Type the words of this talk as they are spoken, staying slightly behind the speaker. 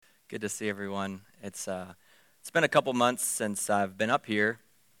Good to see everyone. It's been a couple months since I've been up here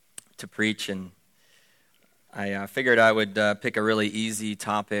to preach, and I figured I would pick a really easy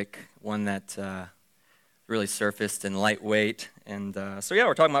topic, one that really surfaced and lightweight. And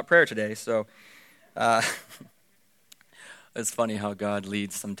we're talking about prayer today. So it's funny how God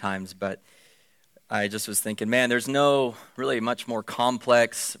leads sometimes, but I just was thinking, man, there's no really much more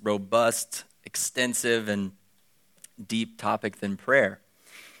complex, robust, extensive, and deep topic than prayer.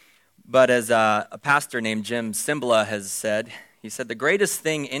 But as a pastor named Jim Cymbala has said, he said, the greatest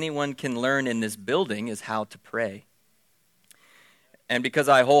thing anyone can learn in this building is how to pray. And because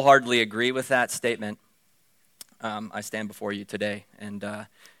I wholeheartedly agree with that statement, I stand before you today, and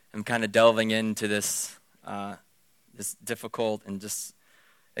I'm kind of delving into this difficult and just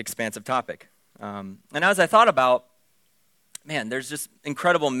expansive topic. And as I thought about, man, there's just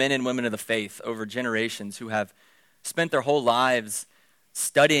incredible men and women of the faith over generations who have spent their whole lives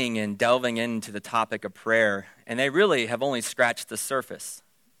studying and delving into the topic of prayer, and they really have only scratched the surface.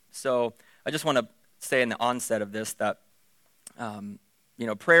 So I just want to say in the onset of this that,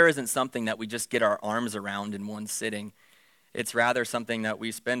 prayer isn't something that we just get our arms around in one sitting. It's rather something that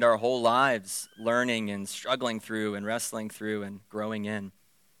we spend our whole lives learning and struggling through and wrestling through and growing in.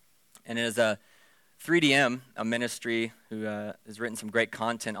 And as a 3DM, a ministry who has written some great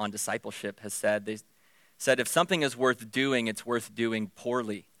content on discipleship, has said, they said if something is worth doing, it's worth doing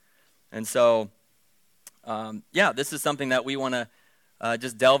poorly. And so, this is something that we want to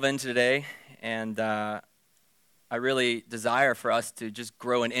just delve into today. And I really desire for us to just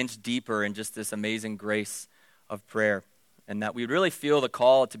grow an inch deeper in just this amazing grace of prayer. And that we really feel the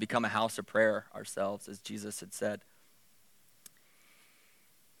call to become a house of prayer ourselves, as Jesus had said.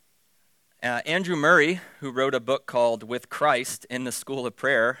 Andrew Murray, who wrote a book called With Christ in the School of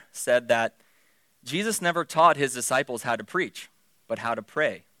Prayer, said that Jesus never taught his disciples how to preach, but how to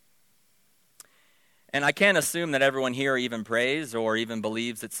pray. And I can't assume that everyone here even prays or even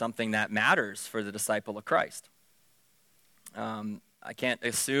believes it's something that matters for the disciple of Christ. I can't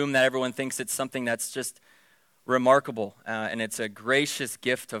assume that everyone thinks it's something that's just remarkable, and it's a gracious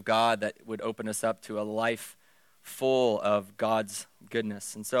gift of God that would open us up to a life full of God's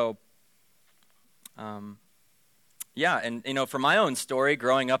goodness. And so, for my own story,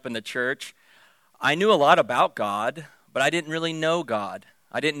 growing up in the church, I knew a lot about God, but I didn't really know God.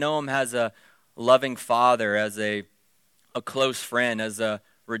 I didn't know him as a loving father, as a close friend, as a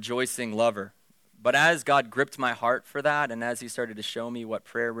rejoicing lover. But as God gripped my heart for that, and as he started to show me what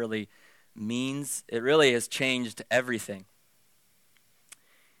prayer really means, it really has changed everything.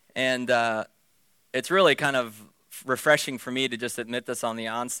 And it's really kind of refreshing for me to just admit this on the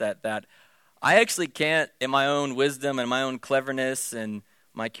onset, that I actually can't, in my own wisdom and my own cleverness and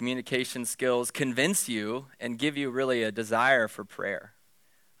my communication skills, convince you and give you really a desire for prayer.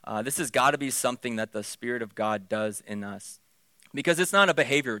 This has got to be something that the Spirit of God does in us, because it's not a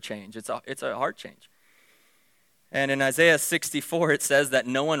behavior change, it's a heart change. And in Isaiah 64, it says that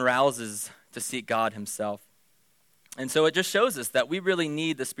no one rouses to seek God himself. And so it just shows us that we really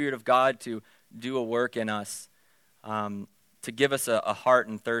need the Spirit of God to do a work in us, to give us a heart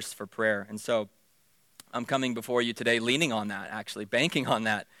and thirst for prayer. And so I'm coming before you today leaning on that, actually, banking on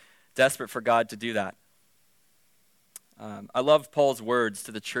that, desperate for God to do that. I love Paul's words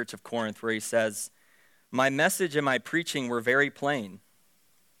to the church of Corinth where he says, "My message and my preaching were very plain.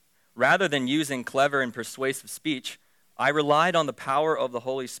 Rather than using clever and persuasive speech, I relied on the power of the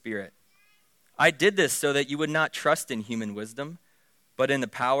Holy Spirit. I did this so that you would not trust in human wisdom, but in the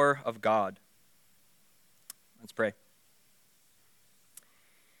power of God." Let's pray.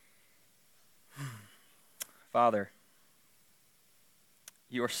 Father,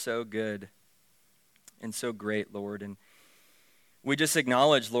 you are so good and so great, Lord. And we just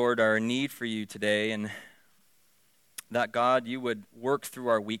acknowledge, Lord, our need for you today, and that, God, you would work through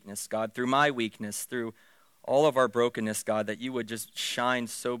our weakness, God, through my weakness, through all of our brokenness, God, that you would just shine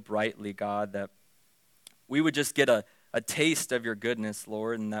so brightly, God, that we would just get a taste of your goodness,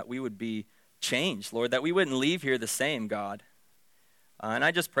 Lord, and that we would be changed, Lord, that we wouldn't leave here the same, God. And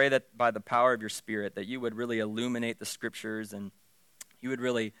I just pray that by the power of your Spirit, that you would really illuminate the Scriptures, and you would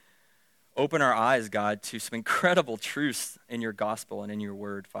really open our eyes, God, to some incredible truths in your gospel and in your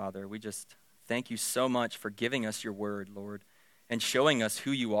word, Father. We just thank you so much for giving us your word, Lord, and showing us who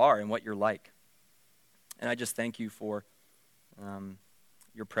you are and what you're like. And I just thank you for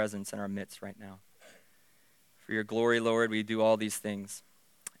your presence in our midst right now. For your glory, Lord, we do all these things.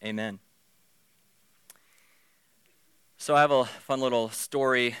 Amen. So I have a fun little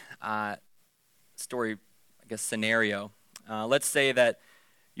story, scenario. Let's say that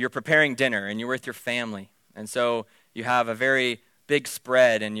you're preparing dinner and you're with your family. And so you have a very big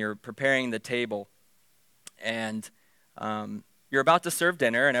spread and you're preparing the table. And you're about to serve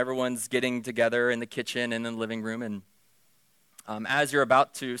dinner and everyone's getting together in the kitchen and in the living room. And as you're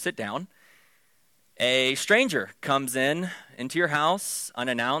about to sit down, a stranger comes into your house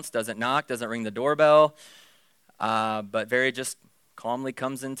unannounced, doesn't knock, doesn't ring the doorbell, but very just calmly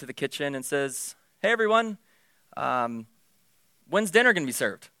comes into the kitchen and says, "Hey everyone, when's dinner going to be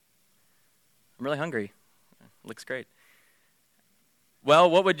served? I'm really hungry. Looks great."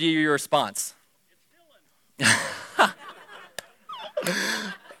 Well, what would be your response? It's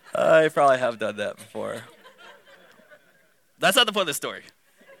Dylan. I probably have done that before. That's not the point of the story.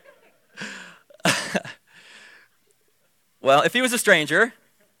 Well, if he was a stranger,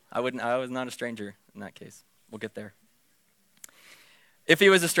 I was not a stranger in that case. We'll get there. If he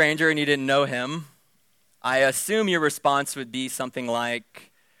was a stranger and you didn't know him, I assume your response would be something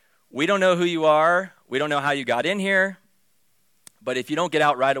like, "We don't know who you are. We don't know how you got in here. But if you don't get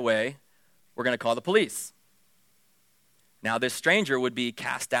out right away, we're going to call the police." Now, this stranger would be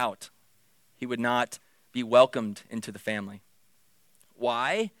cast out. He would not be welcomed into the family.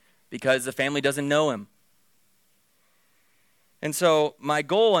 Why? Because the family doesn't know him. And so my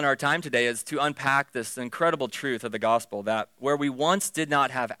goal in our time today is to unpack this incredible truth of the gospel that where we once did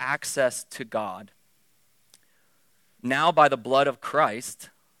not have access to God, now by the blood of Christ,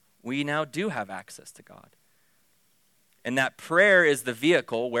 we now do have access to God. And that prayer is the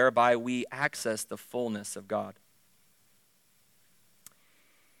vehicle whereby we access the fullness of God.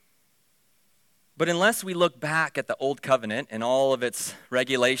 But unless we look back at the Old Covenant and all of its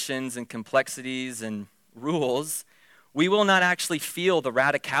regulations and complexities and rules, we will not actually feel the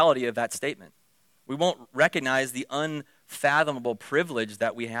radicality of that statement. We won't recognize the unfathomable privilege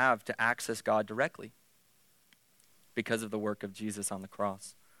that we have to access God directly because of the work of Jesus on the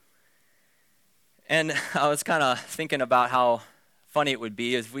cross. And I was kind of thinking about how funny it would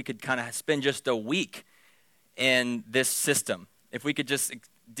be if we could kind of spend just a week in this system. If we could just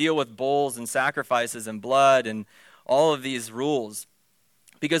deal with bulls and sacrifices and blood and all of these rules.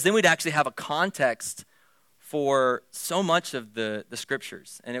 Because then we'd actually have a context for so much of the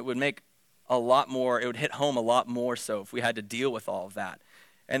scriptures. And it would make a lot more, it would hit home a lot more so if we had to deal with all of that.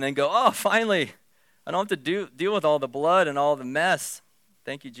 And then go, "Oh, finally, I don't have to deal with all the blood and all the mess.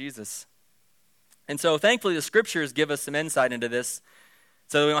 Thank you, Jesus." And so thankfully the scriptures give us some insight into this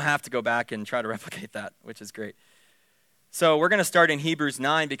so that we don't have to go back and try to replicate that, which is great. So we're going to start in Hebrews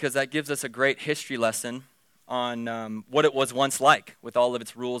 9 because that gives us a great history lesson on what it was once like with all of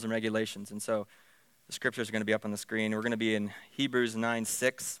its rules and regulations. And so the scriptures are going to be up on the screen. We're going to be in Hebrews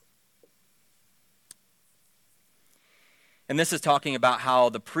 9:6. And this is talking about how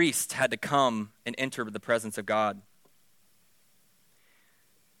the priest had to come and enter the presence of God.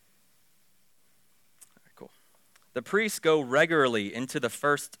 All right, cool. The priests go regularly into the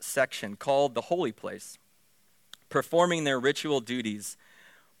first section called the holy place, performing their ritual duties.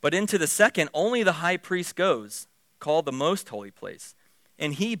 But into the second, only the high priest goes, called the most holy place,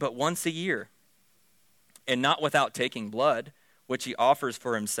 and he but once a year, and not without taking blood, which he offers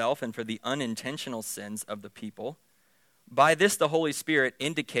for himself and for the unintentional sins of the people. By this the Holy Spirit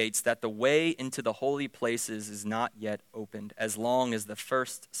indicates that the way into the holy places is not yet opened, as long as the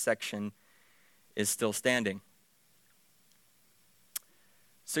first section is still standing.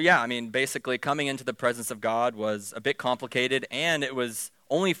 So yeah, basically coming into the presence of God was a bit complicated, and it was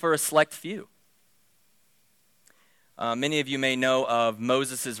only for a select few. Many of you may know of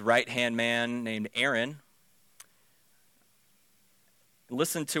Moses' right-hand man named Aaron.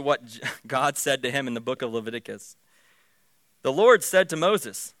 Listen to what God said to him in the book of Leviticus. "The Lord said to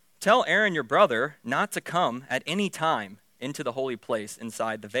Moses, 'Tell Aaron your brother not to come at any time into the holy place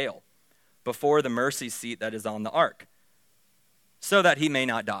inside the veil, before the mercy seat that is on the ark, so that he may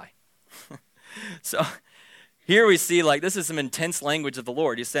not die.'" So here we see this is some intense language of the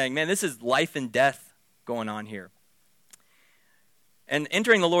Lord. He's saying, man, this is life and death going on here. And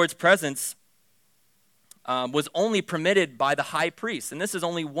entering the Lord's presence was only permitted by the high priest, and this is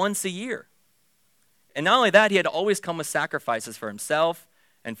only once a year. And not only that, he had to always come with sacrifices for himself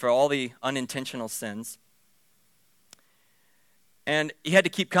and for all the unintentional sins. And he had to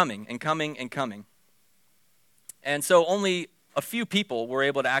keep coming and coming and coming. And so only a few people were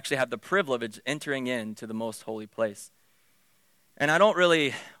able to actually have the privilege of entering into the most holy place. And I don't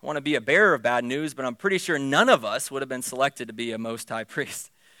really want to be a bearer of bad news, but I'm pretty sure none of us would have been selected to be a most high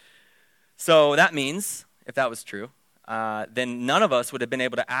priest. So that means, if that was true, then none of us would have been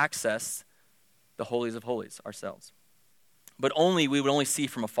able to access the holies of holies ourselves. But we would only see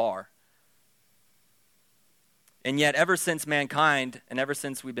from afar. And yet, ever since mankind, and ever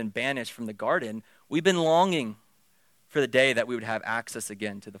since we've been banished from the garden, we've been longing for the day that we would have access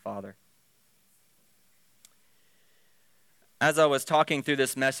again to the Father. As I was talking through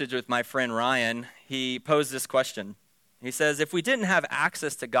this message with my friend Ryan, he posed this question. He says, if we didn't have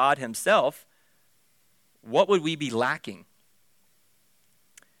access to God himself, what would we be lacking?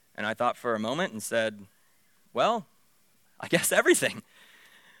 And I thought for a moment and said, well, I guess everything.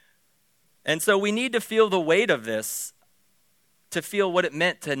 And so we need to feel the weight of this, to feel what it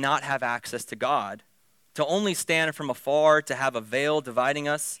meant to not have access to God, to only stand from afar, to have a veil dividing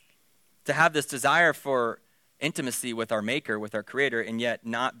us, to have this desire for intimacy with our Maker, with our Creator, and yet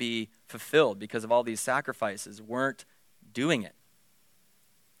not be fulfilled because of all these sacrifices, weren't doing it.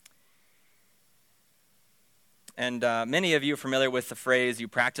 And many of you are familiar with the phrase, you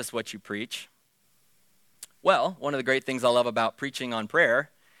practice what you preach. Well, one of the great things I love about preaching on prayer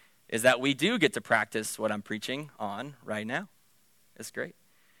is that we do get to practice what I'm preaching on right now. It's great.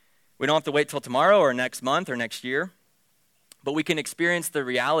 We don't have to wait till tomorrow or next month or next year, but we can experience the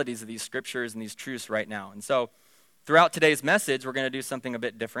realities of these scriptures and these truths right now. And so throughout today's message, we're going to do something a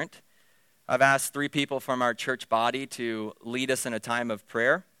bit different. I've asked 3 people from our church body to lead us in a time of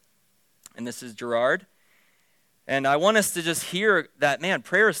prayer, and this is Gerard. And I want us to just hear that, man,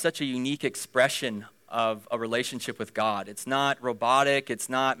 prayer is such a unique expression of a relationship with God. It's not robotic. It's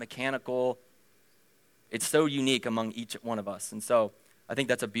not mechanical. It's so unique among each one of us. And so I think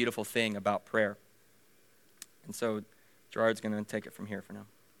that's a beautiful thing about prayer. And so Gerard's going to take it from here for now.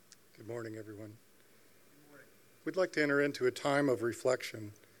 Good morning, everyone. Good morning. We'd like to enter into a time of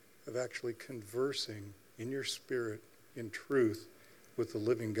reflection, of actually conversing in your spirit, in truth, with the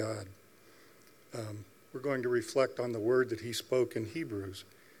living God. We're going to reflect on the word that he spoke in Hebrews.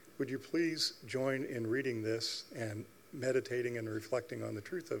 Would you please join in reading this and meditating and reflecting on the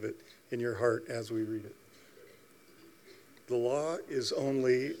truth of it in your heart as we read it? The law is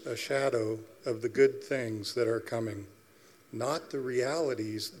only a shadow of the good things that are coming, not the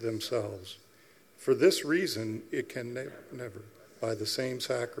realities themselves. For this reason, it can never, by the same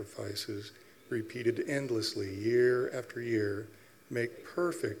sacrifices, repeated endlessly year after year, make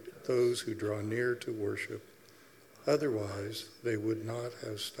perfect those who draw near to worship. Otherwise, they would not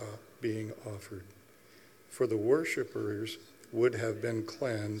have stopped being offered. For the worshipers would have been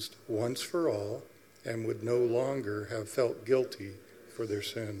cleansed once for all and would no longer have felt guilty for their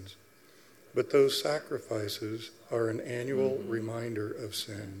sins. But those sacrifices are an annual reminder of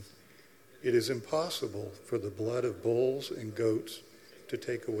sin. It is impossible for the blood of bulls and goats to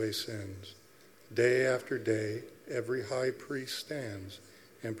take away sins. Day after day, every high priest stands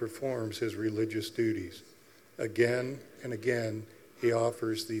and performs his religious duties. Again and again, he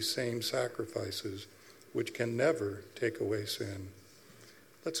offers these same sacrifices, which can never take away sin.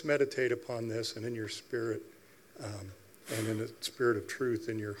 Let's meditate upon this, and in your spirit, and in the spirit of truth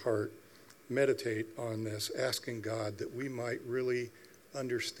in your heart, meditate on this, asking God that we might really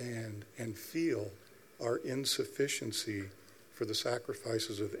understand and feel our insufficiency for the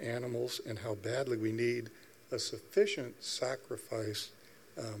sacrifices of animals and how badly we need a sufficient sacrifice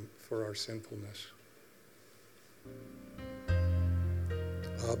for our sinfulness.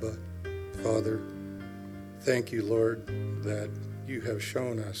 Abba, Father, thank you, Lord, that you have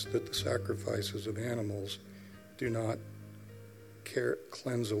shown us that the sacrifices of animals do not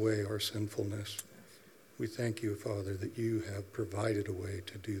cleanse away our sinfulness. We thank you, Father, that you have provided a way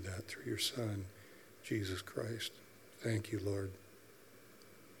to do that through your Son, Jesus Christ. Thank you, Lord.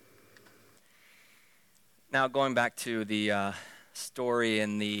 Now, going back to the story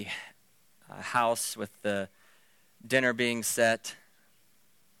in the house with the dinner being set,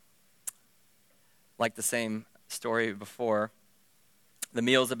 like the same story before, the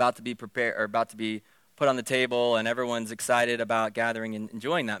meal's about to be prepared, or about to be put on the table, and everyone's excited about gathering and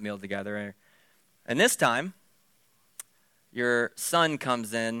enjoying that meal together. And this time, your son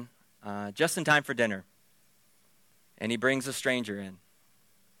comes in just in time for dinner, and he brings a stranger in.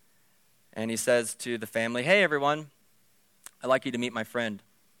 And he says to the family, "Hey, everyone, I'd like you to meet my friend.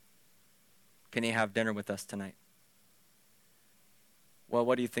 Can he have dinner with us tonight?" Well,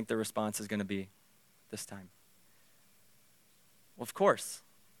 what do you think the response is going to be this time? Well, of course.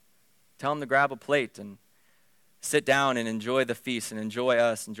 Tell him to grab a plate and sit down and enjoy the feast and enjoy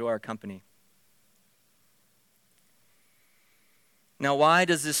us, enjoy our company. Now, why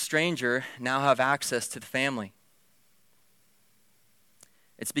does this stranger now have access to the family?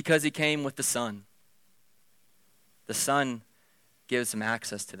 It's because he came with the Son. The Son gives him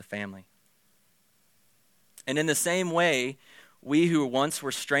access to the family. And in the same way, we who once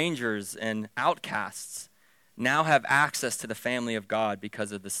were strangers and outcasts now have access to the family of God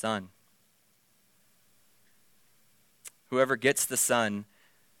because of the Son. Whoever gets the Son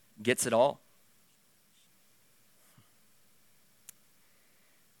gets it all.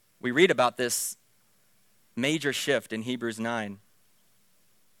 we read about this major shift in Hebrews 9,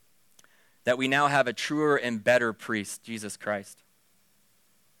 that we now have a truer and better priest, Jesus Christ.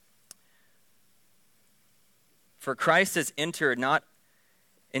 For Christ has entered not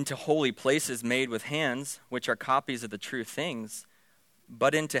into holy places made with hands, which are copies of the true things,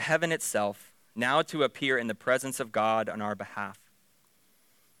 but into heaven itself, now to appear in the presence of God on our behalf.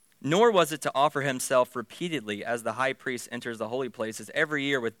 Nor was it to offer himself repeatedly as the high priest enters the holy places every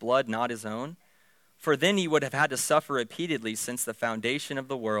year with blood not his own, for then he would have had to suffer repeatedly since the foundation of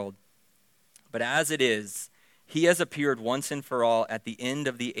the world. But as it is, he has appeared once and for all at the end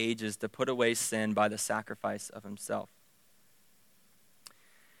of the ages to put away sin by the sacrifice of himself.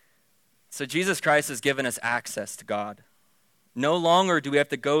 So Jesus Christ has given us access to God. No longer do we have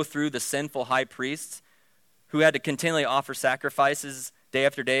to go through the sinful high priests who had to continually offer sacrifices day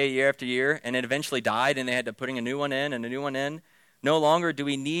after day, year after year, and it eventually died and they had to putting a new one in and a new one in. No longer do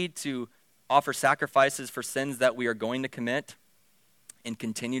we need to offer sacrifices for sins that we are going to commit and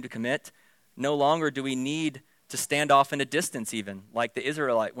continue to commit. No longer do we need to stand off in a distance even, like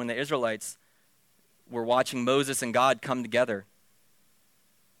when the Israelites were watching Moses and God come together.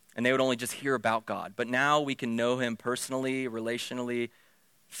 And they would only just hear about God. But now we can know him personally, relationally,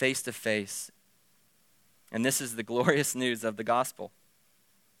 face to face. And this is the glorious news of the gospel.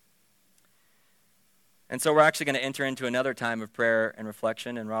 And so we're actually going to enter into another time of prayer and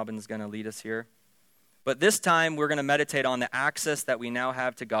reflection, and Robin's going to lead us here. But this time we're going to meditate on the access that we now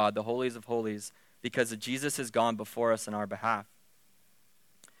have to God, the holies of holies, because Jesus has gone before us on our behalf.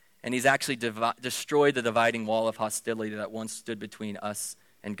 And he's actually destroyed the dividing wall of hostility that once stood between us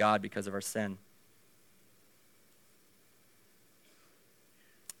and God because of our sin.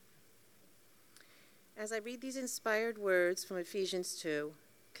 As I read these inspired words from Ephesians 2,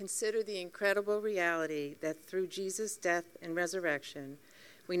 consider the incredible reality that through Jesus' death and resurrection,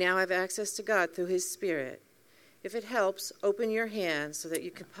 we now have access to God through his Spirit. If it helps, open your hands so that you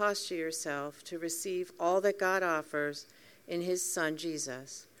can posture yourself to receive all that God offers in his Son,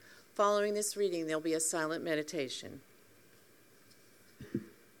 Jesus. Following this reading, there'll be a silent meditation.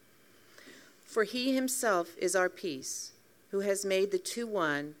 For he himself is our peace, who has made the two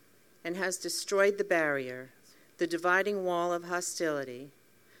one and has destroyed the barrier, the dividing wall of hostility,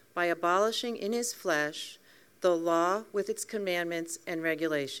 by abolishing in his flesh the law with its commandments and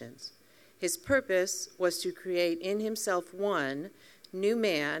regulations. His purpose was to create in himself one new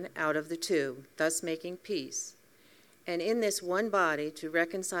man out of the two, thus making peace, and in this one body to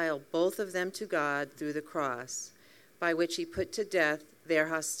reconcile both of them to God through the cross, by which he put to death their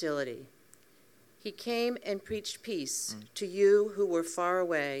hostility. He came and preached peace to you who were far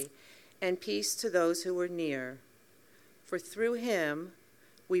away, and peace to those who were near. For through him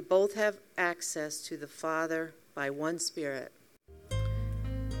we both have access to the Father by one Spirit.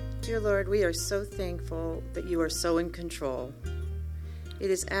 Dear Lord, we are so thankful that you are so in control. It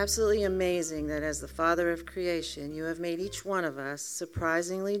is absolutely amazing that as the Father of creation, you have made each one of us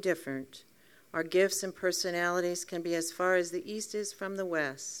surprisingly different. Our gifts and personalities can be as far as the east is from the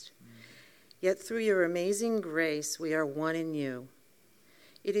west. Yet through your amazing grace, we are one in you.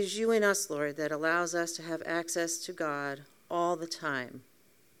 It is you in us, Lord, that allows us to have access to God all the time.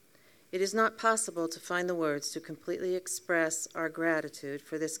 It is not possible to find the words to completely express our gratitude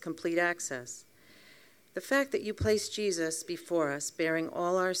for this complete access. The fact that you placed Jesus before us, bearing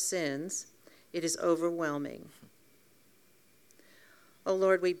all our sins, it is overwhelming. O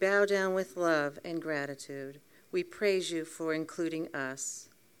Lord, we bow down with love and gratitude. We praise you for including us.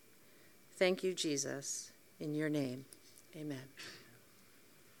 Thank you, Jesus. In your name, amen.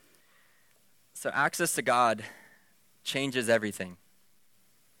 So access to God changes everything.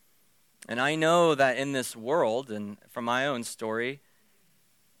 And I know that in this world, and from my own story,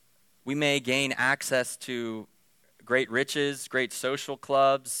 we may gain access to great riches, great social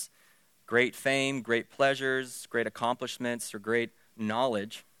clubs, great fame, great pleasures, great accomplishments, or great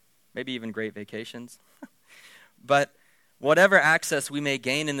knowledge, maybe even great vacations. But whatever access we may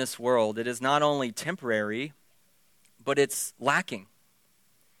gain in this world, it is not only temporary, but it's lacking.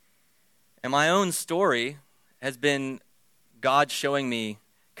 And my own story has been God showing me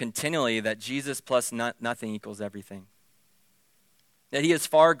continually that Jesus plus nothing equals everything. That he is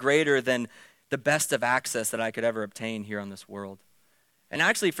far greater than the best of access that I could ever obtain here on this world. And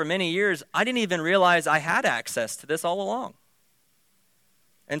actually, for many years, I didn't even realize I had access to this all along.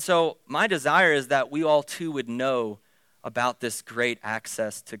 And so my desire is that we all too would know about this great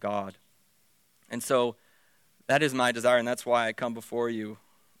access to God. And so that is my desire, and that's why I come before you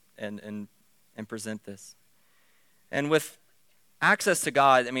and present this. And with access to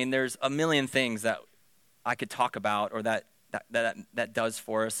God, I mean, there's a million things that I could talk about or that that does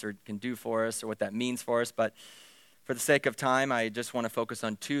for us or can do for us or what that means for us. But for the sake of time, I just want to focus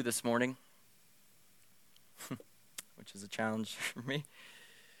on 2 this morning, which is a challenge for me.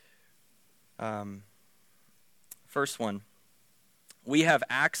 First one, we have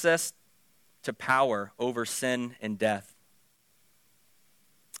access to power over sin and death.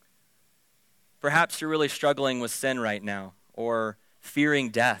 Perhaps you're really struggling with sin right now, or fearing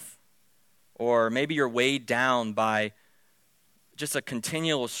death, or maybe you're weighed down by just a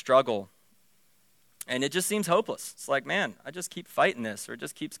continual struggle, and it just seems hopeless. It's like, man, I just keep fighting this, or it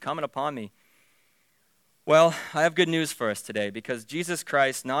just keeps coming upon me. Well, I have good news for us today, because Jesus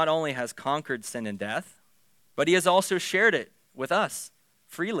Christ not only has conquered sin and death, but he has also shared it with us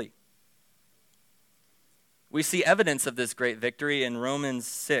freely. We see evidence of this great victory in Romans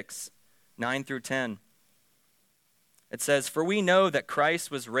 6, 9 through 10. It says, "For we know that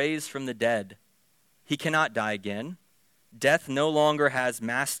Christ was raised from the dead. He cannot die again. Death no longer has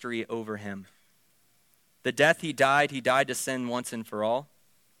mastery over him. The death he died to sin once and for all.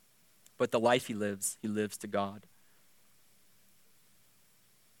 But the life he lives to God."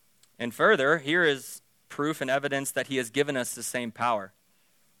 And further, here is proof and evidence that he has given us the same power.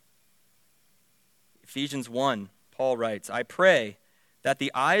 Ephesians 1, Paul writes, "I pray that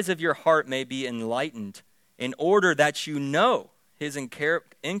the eyes of your heart may be enlightened, in order that you know his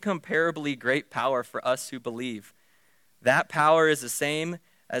incomparably great power for us who believe. That power is the same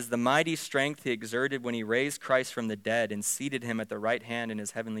as the mighty strength he exerted when he raised Christ from the dead and seated him at the right hand in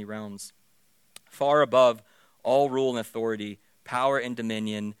his heavenly realms, far above all rule and authority, power and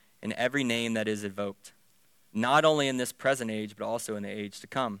dominion, and every name that is invoked, not only in this present age, but also in the age to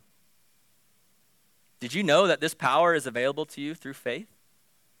come." Did you know that this power is available to you through faith?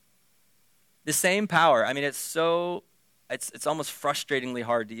 The same power. I mean, it's almost frustratingly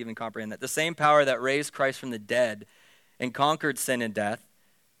hard to even comprehend that. The same power that raised Christ from the dead and conquered sin and death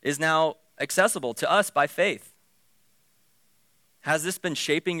is now accessible to us by faith. Has this been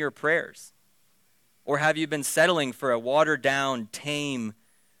shaping your prayers? Or have you been settling for a watered-down, tame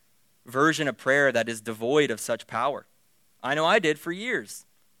version of prayer that is devoid of such power? I know I did for years.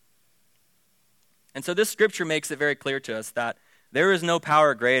 And so this scripture makes it very clear to us that there is no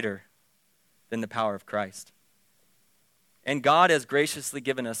power greater than the power of Christ. And God has graciously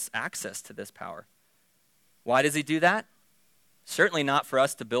given us access to this power. Why does he do that? Certainly not for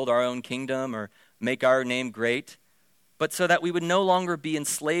us to build our own kingdom or make our name great, but so that we would no longer be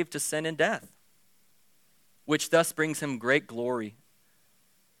enslaved to sin and death, which thus brings him great glory.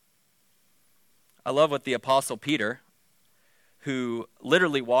 I love what the Apostle Peter, who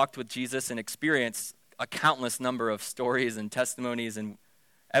literally walked with Jesus and experienced a countless number of stories and testimonies and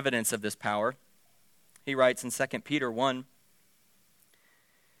evidence of this power. He writes in 2 Peter 1,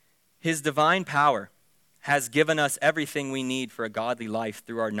 "His divine power has given us everything we need for a godly life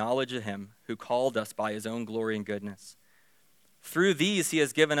through our knowledge of him who called us by his own glory and goodness. Through these he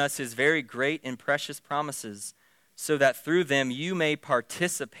has given us his very great and precious promises, so that through them you may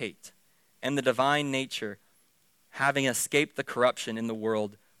participate in the divine nature, having escaped the corruption in the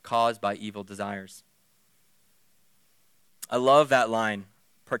world caused by evil desires." I love that line.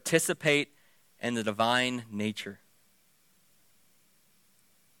 Participate in the divine nature.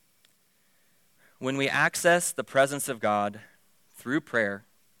 When we access the presence of God through prayer,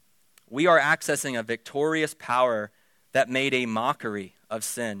 we are accessing a victorious power that made a mockery of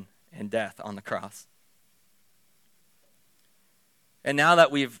sin and death on the cross. And now that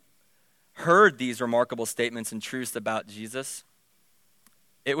we've heard these remarkable statements and truths about Jesus,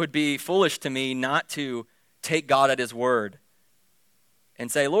 it would be foolish to me not to take God at his word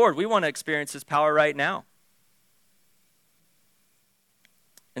and say, "Lord, we want to experience his power right now."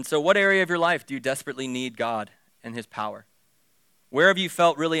 And so what area of your life do you desperately need God and his power? Where have you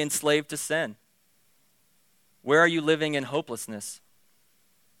felt really enslaved to sin? Where are you living in hopelessness?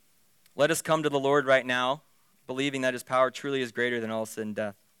 Let us come to the Lord right now, believing that his power truly is greater than all sin and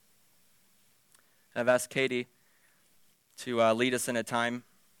death. I've asked Katie to lead us in a time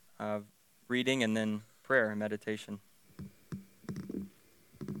of reading and then prayer and meditation.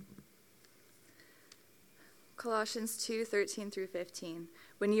 Colossians 2:13 through 15.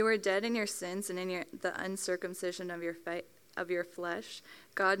 "When you were dead in your sins and in the uncircumcision of your flesh,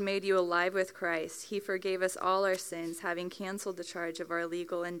 God made you alive with Christ. He forgave us all our sins, having canceled the charge of our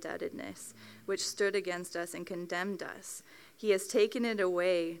legal indebtedness, which stood against us and condemned us. He has taken it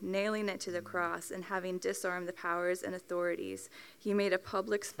away, nailing it to the cross, and having disarmed the powers and authorities, he made a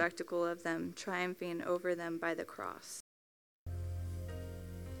public spectacle of them, triumphing over them by the cross."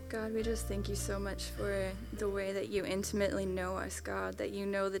 God, we just thank you so much for the way that you intimately know us, God, that you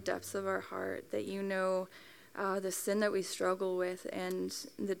know the depths of our heart, that you know the sin that we struggle with and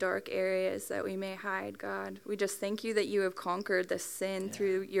the dark areas that we may hide, God. We just thank you that you have conquered the sin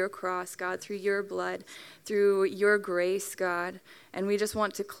through your cross, God, through your blood, through your grace, God. And we just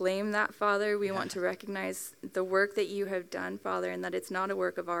want to claim that, Father. We want to recognize the work that you have done, Father, and that it's not a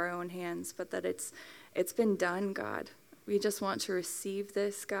work of our own hands, but that it's been done, God. We just want to receive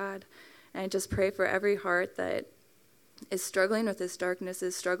this, God. And I just pray for every heart that is struggling with this darkness,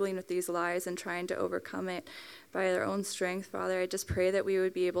 is struggling with these lies and trying to overcome it by their own strength, Father. I just pray that we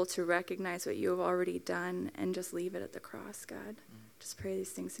would be able to recognize what you have already done and just leave it at the cross, God. Just pray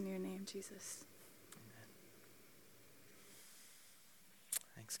these things in your name, Jesus. Amen.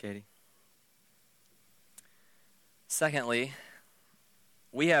 Thanks, Katie. Secondly,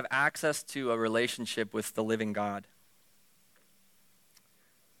 we have access to a relationship with the living God.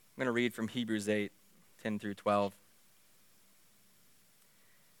 I'm going to read from Hebrews 8, 10 through 12.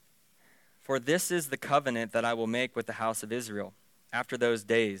 For this is the covenant that I will make with the house of Israel after those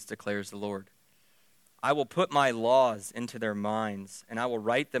days, declares the Lord. I will put my laws into their minds, and I will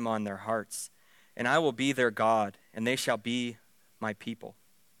write them on their hearts, and I will be their God, and they shall be my people.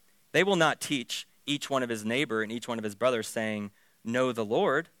 They will not teach each one of his neighbor and each one of his brothers, saying, Know the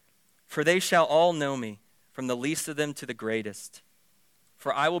Lord, for they shall all know me, from the least of them to the greatest.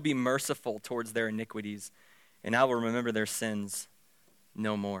 For I will be merciful towards their iniquities, and I will remember their sins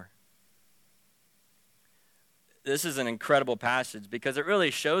no more. This is an incredible passage because it really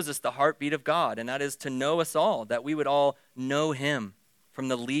shows us the heartbeat of God, and that is to know us all, that we would all know him, from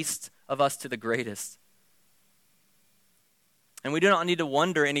the least of us to the greatest. And we do not need to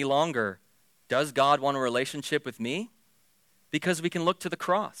wonder any longer, does God want a relationship with me? Because we can look to the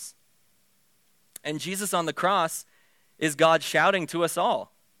cross. And Jesus on the cross is God shouting to us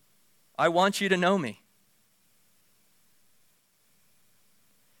all, I want you to know me.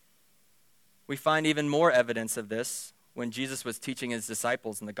 We find even more evidence of this when Jesus was teaching his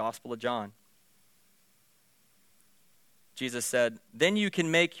disciples in the Gospel of John. Jesus said, Then you can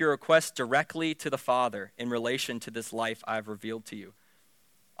make your request directly to the Father in relation to this life I've revealed to you.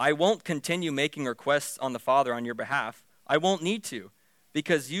 I won't continue making requests on the Father on your behalf. I won't need to,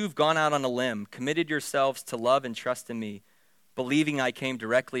 because you've gone out on a limb, committed yourselves to love and trust in me, believing I came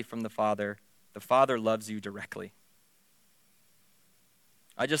directly from the Father. The Father loves you directly.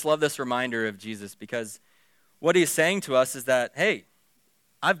 I just love this reminder of Jesus because what he's saying to us is that, hey,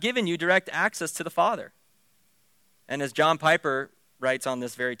 I've given you direct access to the Father. And as John Piper writes on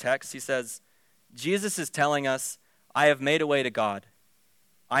this very text, he says, Jesus is telling us, I have made a way to God.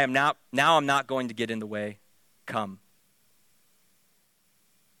 I'm not going to get in the way. Come.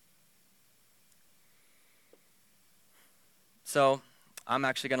 So I'm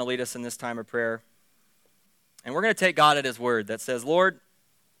actually going to lead us in this time of prayer. And we're going to take God at his word that says, Lord,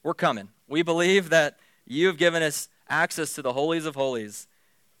 we're coming. We believe that you have given us access to the holies of holies,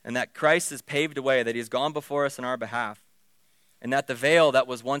 and that Christ has paved a way, that he's gone before us in our behalf, and that the veil that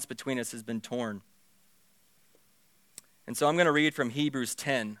was once between us has been torn. And so I'm going to read from Hebrews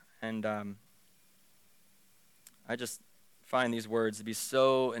 10, and I just find these words to be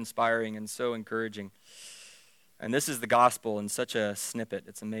so inspiring and so encouraging. And this is the gospel in such a snippet.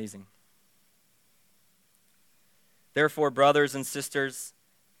 It's amazing. Therefore, brothers and sisters,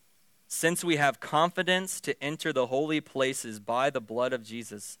 since we have confidence to enter the holy places by the blood of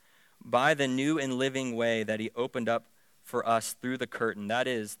Jesus, by the new and living way that he opened up for us through the curtain, that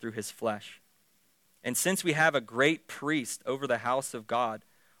is, through his flesh. And since we have a great priest over the house of God,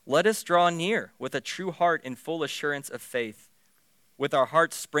 let us draw near with a true heart in full assurance of faith, with our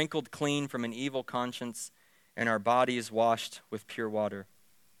hearts sprinkled clean from an evil conscience and our bodies washed with pure water.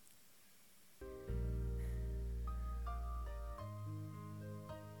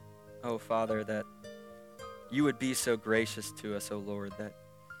 Oh, Father, that you would be so gracious to us, oh Lord, that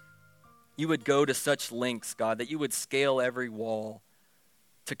you would go to such lengths, God, that you would scale every wall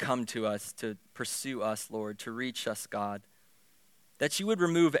to come to us, to pursue us, Lord, to reach us, God. That you would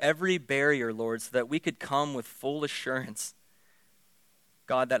remove every barrier, Lord, so that we could come with full assurance,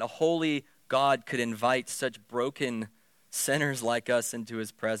 God, that a holy God could invite such broken sinners like us into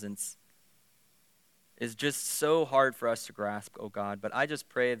his presence. Is just so hard for us to grasp, oh God. But I just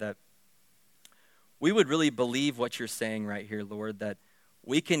pray that we would really believe what you're saying right here, Lord, that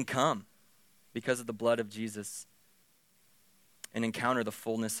we can come because of the blood of Jesus and encounter the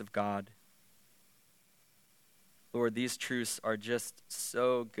fullness of God. Lord, these truths are just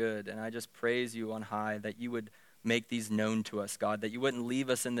so good, and I just praise you on high that you would make these known to us, God, that you wouldn't leave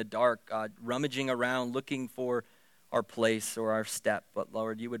us in the dark, God, rummaging around looking for our place or our step, but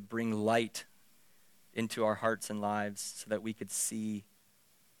Lord, you would bring light into our hearts and lives so that we could see.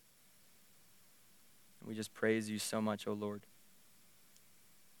 We just praise you so much, O Lord.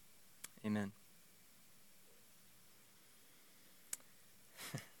 Amen.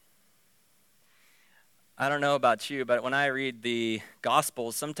 I don't know about you, but when I read the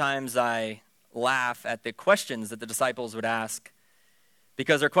Gospels, sometimes I laugh at the questions that the disciples would ask,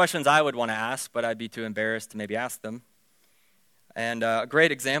 because they're questions I would want to ask, but I'd be too embarrassed to maybe ask them. And a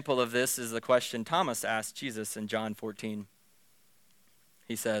great example of this is the question Thomas asked Jesus in John 14.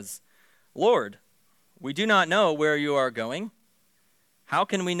 He says, "Lord, we do not know where you are going. How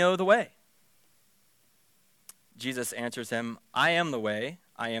can we know the way?" Jesus answers him, "I am the way,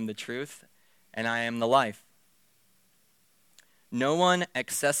 I am the truth, and I am the life. No one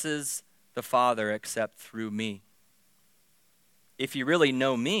accesses the Father except through me. If you really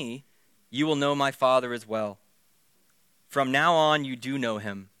know me, you will know my Father as well. From now on, you do know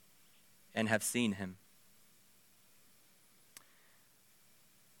him and have seen him."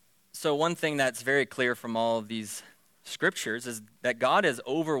 So one thing that's very clear from all of these scriptures is that God has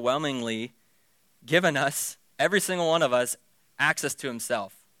overwhelmingly given us, every single one of us, access to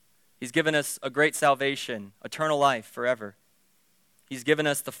himself. He's given us a great salvation, eternal life forever. He's given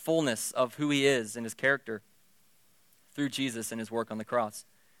us the fullness of who he is and his character through Jesus and his work on the cross.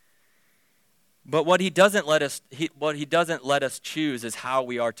 But what he doesn't let us choose is how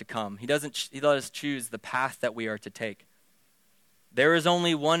we are to come. He let us choose the path that we are to take. There is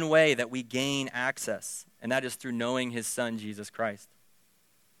only one way that we gain access, and that is through knowing his Son, Jesus Christ.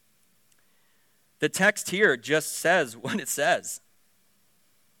 The text here just says what it says.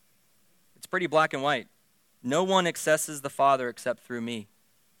 It's pretty black and white. No one accesses the Father except through me.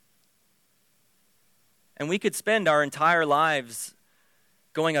 And we could spend our entire lives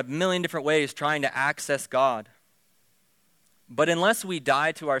going a million different ways trying to access God. But unless we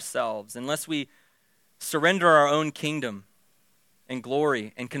die to ourselves, unless we surrender our own kingdom and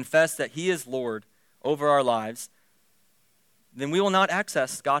glory and confess that he is Lord over our lives, then we will not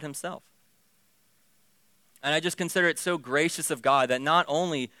access God himself. And I just consider it so gracious of God that not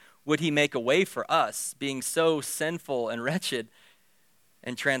only would he make a way for us, being so sinful and wretched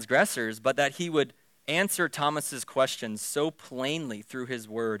and transgressors, but that he would answer Thomas's questions so plainly through his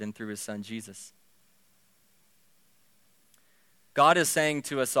word and through his Son, Jesus. God is saying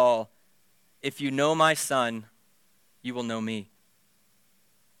to us all, if you know my Son, you will know me.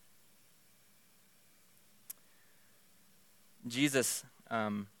 Jesus,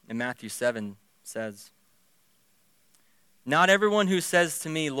 in Matthew 7, says, "Not everyone who says to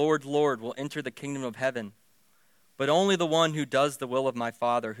me, 'Lord, Lord,' will enter the kingdom of heaven, but only the one who does the will of my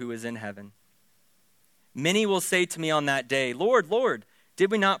Father who is in heaven. Many will say to me on that day, 'Lord, Lord,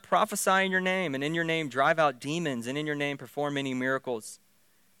 did we not prophesy in your name, and in your name drive out demons, and in your name perform many miracles?'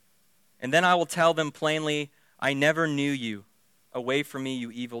 And then I will tell them plainly, 'I never knew you. Away from me, you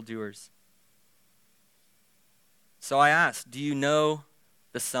evildoers.' So I ask, do you know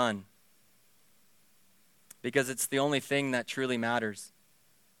the Son? Because it's the only thing that truly matters.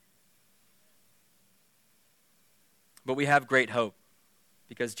 But we have great hope,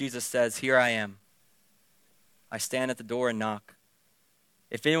 because Jesus says, 'Here I am. I stand at the door and knock.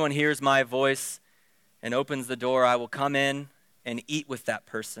 If anyone hears my voice and opens the door, I will come in and eat with that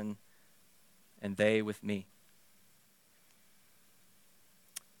person, and they with me.'"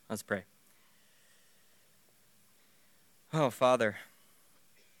 Let's pray. Oh, Father,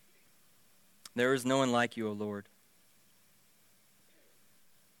 there is no one like you, O Lord.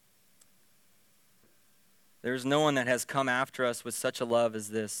 There is no one that has come after us with such a love as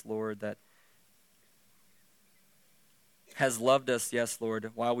this, Lord, that has loved us, yes,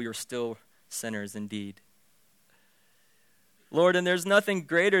 Lord, while we were still sinners indeed. Lord, and there's nothing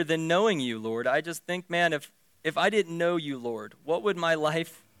greater than knowing you, Lord. I just think, man, if I didn't know you, Lord, what would my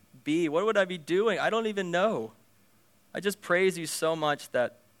life be? What would I be doing? I don't even know. I just praise you so much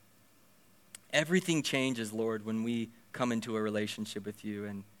that everything changes, Lord, when we come into a relationship with you.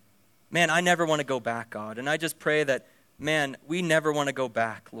 And man, I never want to go back, God. And I just pray that, man, we never want to go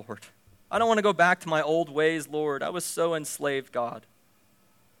back, Lord. I don't want to go back to my old ways, Lord. I was so enslaved, God.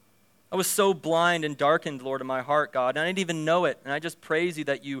 I was so blind and darkened, Lord, in my heart, God. And I didn't even know it. And I just praise you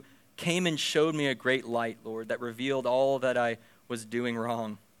that you came and showed me a great light, Lord, that revealed all that I was doing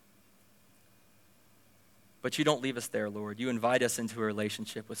wrong. But you don't leave us there, Lord. You invite us into a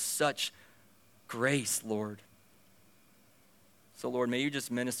relationship with such grace, Lord. So, Lord, may you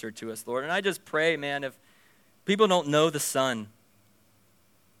just minister to us, Lord. And I just pray, man, if people don't know the Son,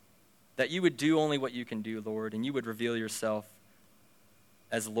 that you would do only what you can do, Lord, and you would reveal yourself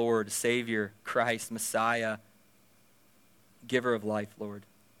as Lord, Savior, Christ, Messiah, giver of life, Lord.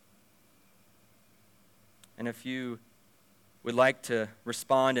 And if you would like to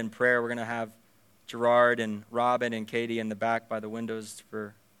respond in prayer, we're going to have Gerard and Robin and Katie in the back by the windows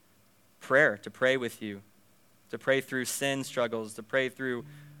for prayer, to pray with you, to pray through sin struggles, to pray through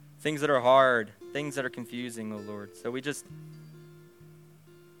things that are hard, things that are confusing, oh Lord. So we just,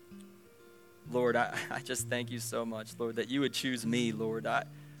 Lord, I just thank you so much, Lord, that you would choose me, Lord.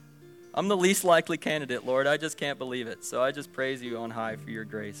 I'm the least likely candidate, Lord. I just can't believe it. So I just praise you on high for your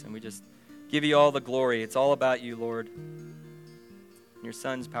grace, and we just give you all the glory. It's all about you, Lord. In your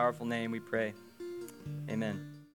Son's powerful name we pray. Amen.